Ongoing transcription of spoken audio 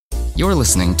You're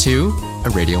listening to a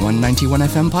Radio 191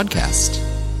 FM podcast.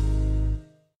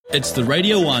 It's the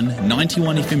Radio 1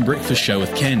 91 FM Breakfast Show with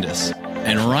Candice.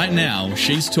 And right now,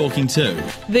 she's talking to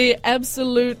the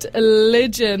absolute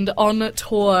legend on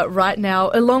tour right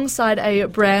now, alongside a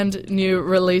brand new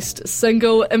released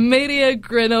single, Amiria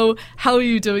Grenell. How are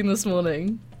you doing this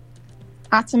morning?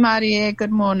 Amiria,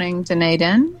 good morning,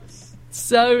 Dunedin.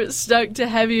 So stoked to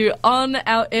have you on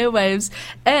our airwaves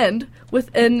and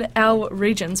within our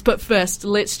regions. But first,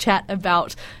 let's chat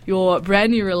about your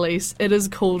brand new release. It is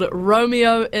called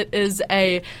Romeo. It is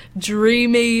a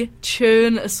dreamy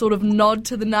tune, a sort of nod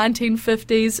to the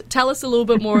 1950s. Tell us a little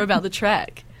bit more about the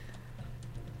track.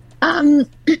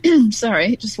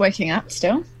 Sorry, just waking up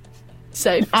still.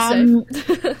 Safe.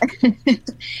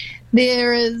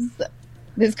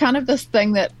 There's kind of this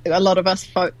thing that a lot of us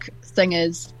folk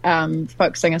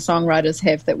singer-songwriters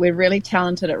have, that we're really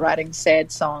talented at writing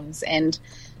sad songs. And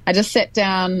I just sat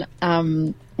down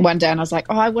one day and I was like,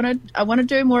 I want to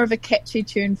do more of a catchy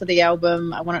tune for the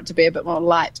album. I want it to be a bit more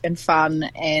light and fun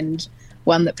and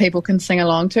one that people can sing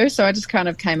along to. So I just kind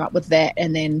of came up with that,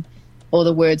 and then all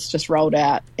the words just rolled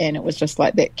out, and it was just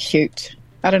like that cute,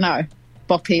 I don't know,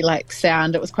 boppy like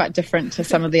sound. It was quite different to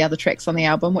some of the other tracks on the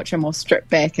album, which are more stripped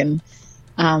back and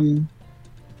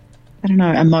I don't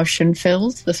know, emotion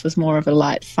filled. This was more of a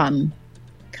light, fun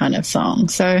kind of song.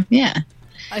 So, yeah.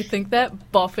 I think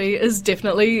that boppy is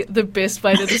definitely the best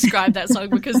way to describe that song,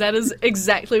 because that is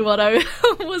exactly what I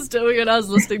was doing when I was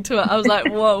listening to it. I was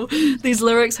like, whoa, these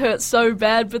lyrics hurt so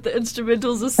bad, but the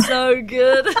instrumentals are so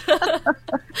good.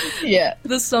 Yeah.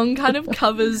 The song kind of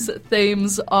covers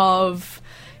themes of,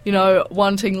 you know,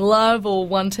 wanting love or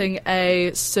wanting a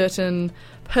certain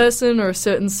person or a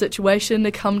certain situation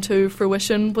to come to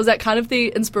fruition. Was that kind of the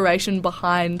inspiration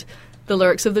behind the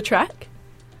lyrics of the track?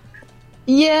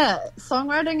 Yeah,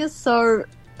 songwriting is so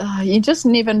you just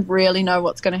never really know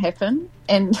what's going to happen,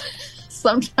 and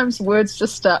sometimes words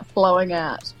just start flowing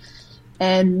out,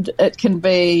 and it can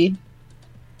be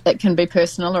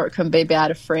personal, or it can be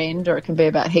about a friend, or it can be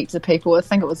about heaps of people. I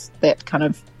think it was that kind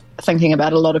of thinking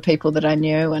about a lot of people that I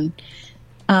knew, and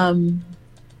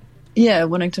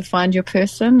wanting to find your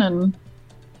person. And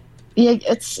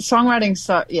it's songwriting,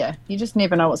 so you just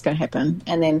never know what's going to happen.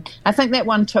 And then I think that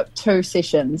one took 2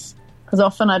 sessions, because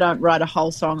often I don't write a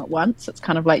whole song at once. It's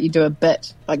kind of like you do a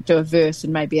bit, like do a verse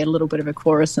and maybe a little bit of a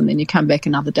chorus, and then you come back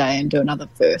another day and do another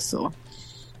verse. So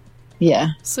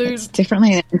it's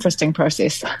definitely an interesting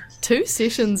process. 2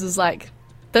 sessions is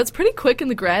that's pretty quick in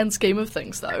the grand scheme of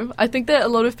things, though. I think that a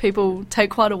lot of people take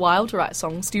quite a while to write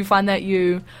songs. Do you find that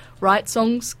you write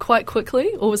songs quite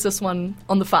quickly, or was this one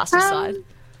on the faster side?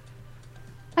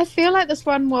 I feel like this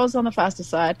one was on the faster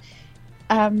side.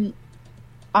 I'm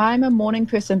a morning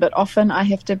person, but often I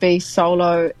have to be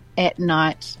solo at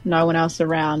night, no one else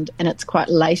around, and it's quite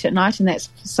late at night, and that's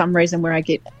for some reason when I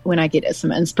get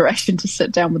some inspiration to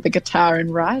sit down with the guitar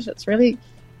and write. It's really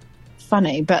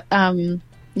funny, but when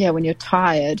you're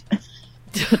tired,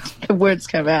 the words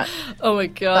come out. Oh my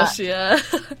gosh, I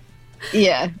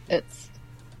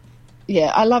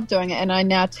love doing it, and I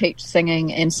now teach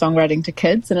singing and songwriting to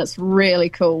kids, and it's really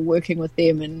cool working with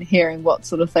them and hearing what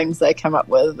sort of things they come up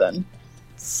with, and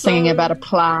singing about a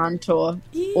plant, or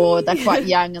they're quite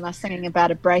young and they're singing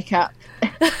about a breakup.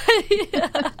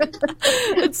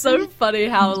 It's so funny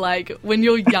how, when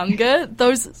you're younger,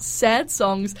 those sad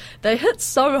songs, they hit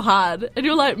so hard, and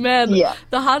you're like, man,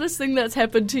 the hardest thing that's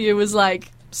happened to you is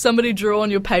somebody drew on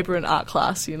your paper in art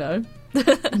class, you know?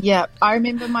 Yeah, I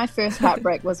remember my first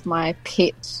heartbreak was my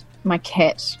cat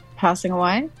passing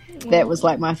away. That was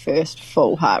my first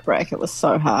full heartbreak. It was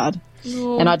so hard.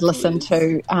 And I'd listen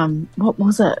to what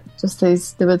was it?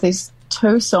 There were these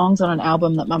 2 songs on an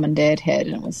album that Mum and Dad had,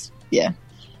 and it was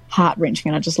heart-wrenching,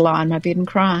 and I'd just lie in my bed and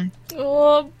cry.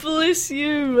 Oh, bless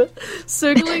you.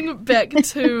 Circling back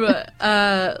to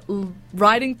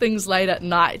writing things late at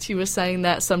night, you were saying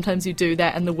that sometimes you do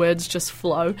that and the words just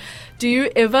flow. Do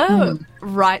you ever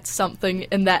write something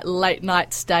in that late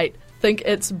night state, think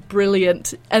it's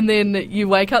brilliant, and then you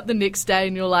wake up the next day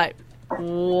and you're like,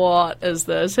 what is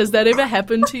this? Has that ever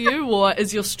happened to you, or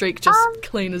is your streak just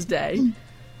clean as day?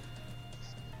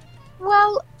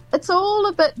 Well, it's all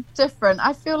a bit different.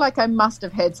 I feel like I must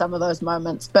have had some of those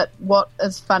moments, but what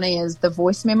is funny is the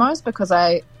voice memos, because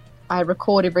I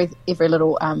record every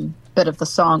little bit of the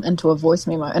song into a voice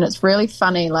memo, and it's really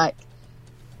funny,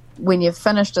 when you've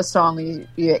finished a song,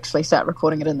 you actually start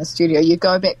recording it in the studio, you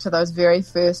go back to those very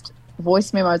first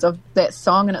voice memos of that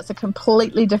song, and it's a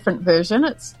completely different version.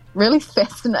 It's really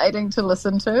fascinating to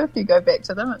listen to if you go back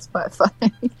to them. It's quite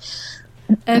funny.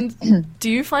 And do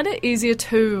you find it easier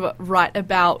to write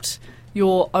about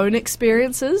your own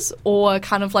experiences, or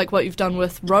kind of like what you've done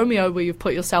with Romeo, where you've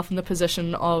put yourself in the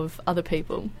position of other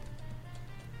people?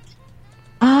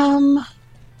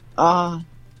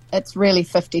 It's really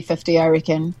 50-50, I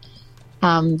reckon.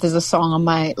 There's a song on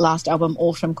my last album,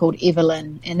 Autumn, called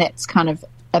Evelyn, and that's kind of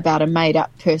about a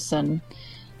made-up person,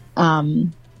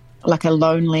 like a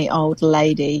lonely old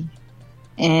lady.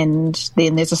 And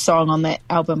then there's a song on that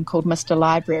album called Mr.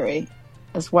 Library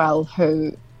as well,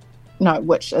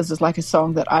 which is like a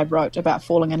song that I wrote about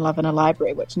falling in love in a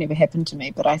library, which never happened to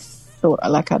me, but I thought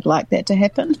I'd like that to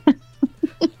happen.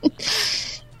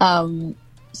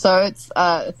 So it's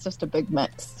just a big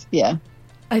mix, yeah.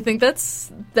 I think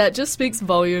that just speaks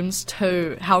volumes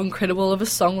to how incredible of a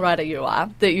songwriter you are,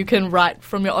 that you can write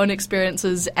from your own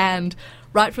experiences and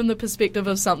write from the perspective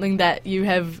of something that you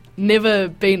have never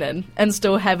been in and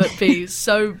still have it be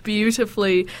so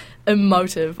beautifully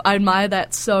emotive. I admire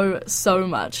that so, so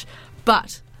much.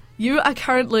 But you are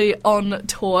currently on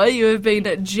tour. You have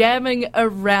been jamming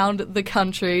around the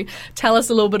country. Tell us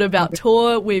a little bit about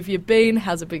tour. Where have you been?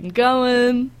 How's it been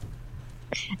going?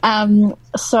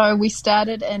 So we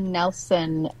started in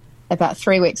Nelson about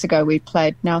 3 weeks ago. We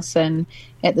played Nelson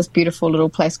at this beautiful little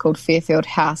place called Fairfield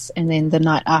House, and then the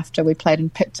night after we played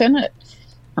in Picton at a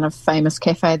kind of famous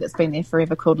cafe that's been there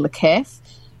forever called Le Caf.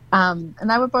 And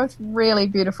they were both really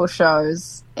beautiful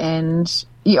shows, and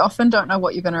you often don't know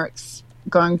what you're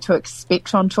going to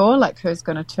expect on tour, like who's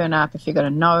going to turn up, if you're going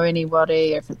to know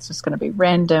anybody, if it's just going to be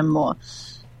random, or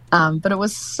but it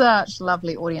was such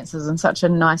lovely audiences and such a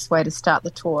nice way to start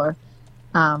the tour.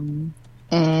 And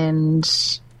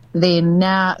then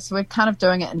now, so we're kind of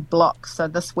doing it in blocks. So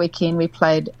this weekend we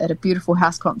played at a beautiful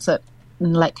house concert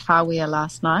in Lake Hawea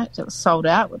last night. It was sold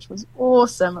out, which was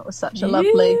awesome. It was such a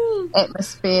lovely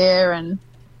atmosphere and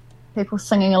people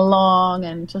singing along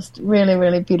and just really,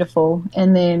 really beautiful.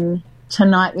 And then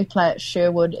tonight we play at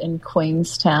Sherwood in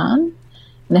Queenstown.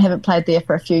 And I haven't played there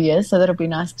for a few years, so that'll be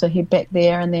nice to head back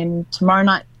there. And then tomorrow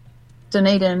night,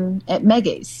 Dunedin at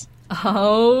Maggie's.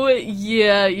 Oh,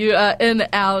 yeah, you are in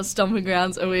our stomping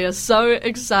grounds, and we are so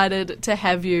excited to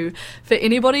have you. For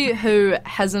anybody who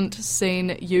hasn't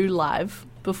seen you live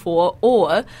before,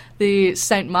 or the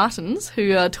St. Martins who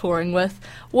you are touring with,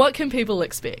 what can people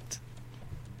expect?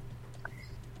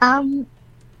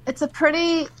 It's a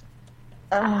pretty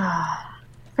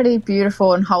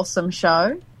beautiful and wholesome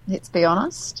show. Let's be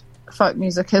honest. Folk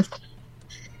music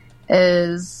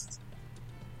is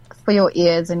for your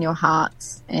ears and your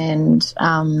hearts. And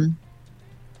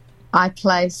I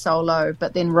play solo,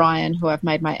 but then Ryan, who I've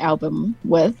made my album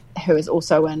with, who is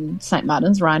also in St.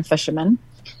 Martin's, Ryan Fisherman,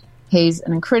 he's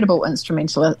an incredible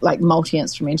instrumentalist, like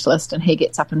multi-instrumentalist, and he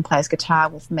gets up and plays guitar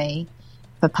with me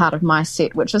for part of my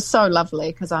set, which is so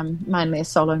lovely because I'm mainly a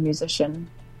solo musician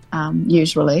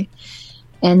usually.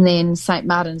 And then St.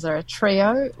 Martin's are a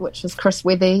trio, which is Chris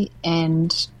Wethy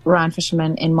and Ryan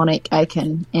Fisherman and Monique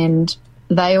Aiken. And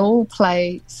they all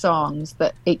play songs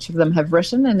that each of them have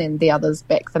written, and then the others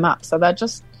back them up. So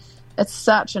it's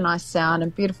such a nice sound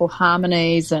and beautiful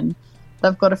harmonies. And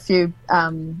they've got a few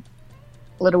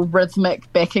little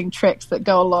rhythmic backing tracks that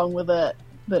go along with it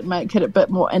that make it a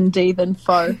bit more indie than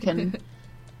folk. And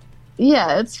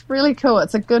yeah, it's really cool.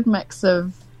 It's a good mix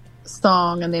of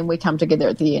song, and then we come together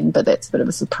at the end, but that's a bit of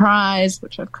a surprise,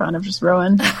 which I've kind of just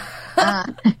ruined.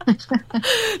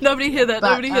 Nobody hear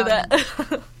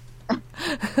that.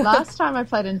 Last time I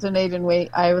played in Dunedin,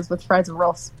 I was with Fraser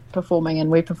Ross performing, and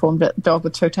we performed at Dog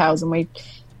with Two Tails, and we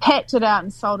packed it out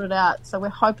and sold it out. So we're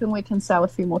hoping we can sell a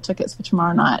few more tickets for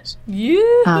tomorrow night.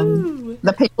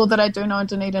 The people that I do know in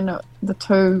Dunedin, the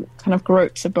two kind of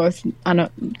groups are both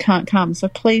can't come, so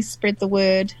please spread the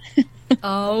word.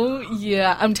 Oh,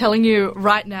 yeah. I'm telling you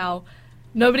right now,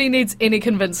 nobody needs any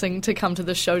convincing to come to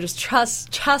this show. Just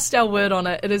trust our word on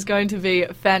it. It is going to be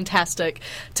fantastic.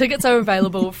 Tickets are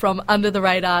available from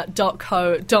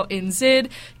undertheradar.co.nz.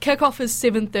 Kickoff is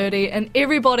 7:30, and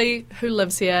everybody who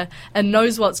lives here and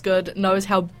knows what's good knows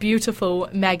how beautiful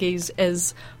Maggie's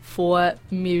is for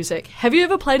music. Have you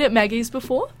ever played at Maggie's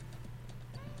before?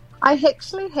 I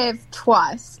actually have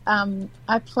twice.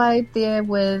 I played there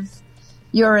with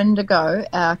Your Indigo,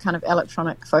 our kind of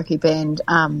electronic folky band,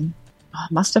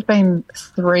 must have been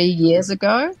 3 years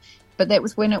ago, but that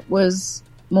was when it was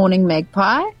Morning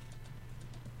Magpie.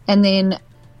 And then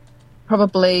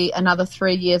probably another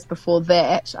 3 years before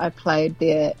that, I played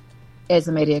there as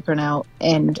Amiria Grenell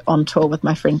and on tour with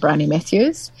my friend Bryony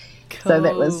Matthews. Cool. So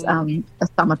that was a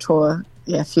summer tour,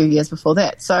 a few years before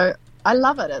that. So I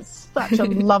love it. It's such a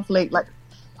lovely,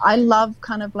 I love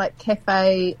kind of like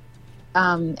cafe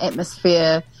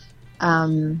atmosphere,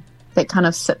 that kind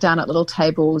of sit down at little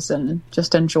tables and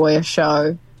just enjoy a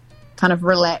show kind of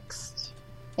relaxed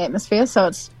atmosphere.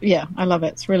 So I love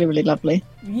it. It's really, really lovely.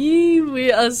 Yee,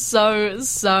 we are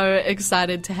so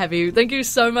excited to have you. Thank you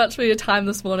so much for your time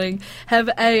this morning.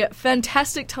 Have a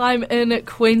fantastic time in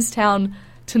Queenstown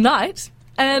tonight,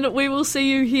 and we will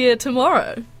see you here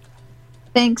tomorrow.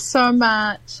 Thanks so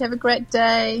much. Have a great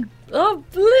day. Oh,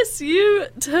 bless you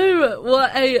too.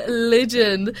 What a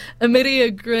legend.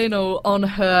 Amiria Grenell on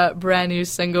her brand new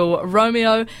single,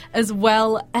 Romeo, as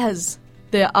well as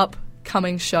their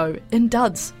upcoming show in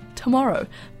Duds tomorrow.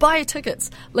 Buy your tickets.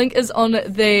 Link is on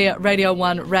the Radio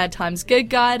 1 Rad Times gig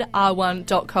guide,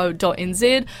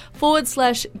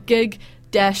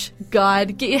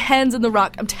 r1.co.nz/gig-guide. Get your hands in the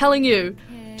ruck. I'm telling you.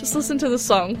 Just listen to the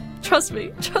song. Trust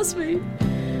me.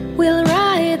 We'll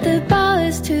ride the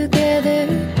bus together.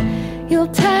 You'll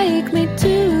take me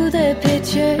to the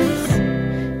pictures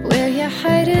where you're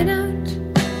hiding out.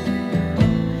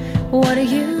 What are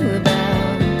you about?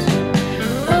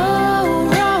 Oh,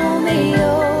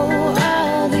 Romeo,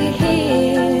 I'll be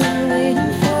here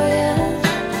waiting for you.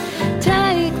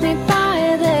 Take me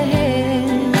by the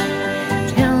hand.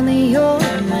 Tell me you're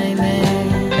my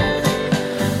man.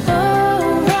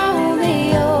 Oh,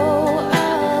 Romeo,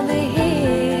 I'll be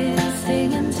here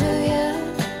singing to you.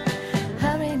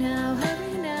 Hurry now,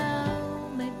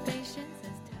 my patience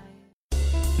is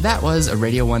tired. That was a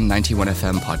Radio 1 91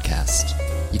 FM podcast.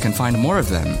 You can find more of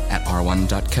them at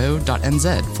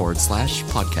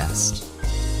r1.co.nz/podcast.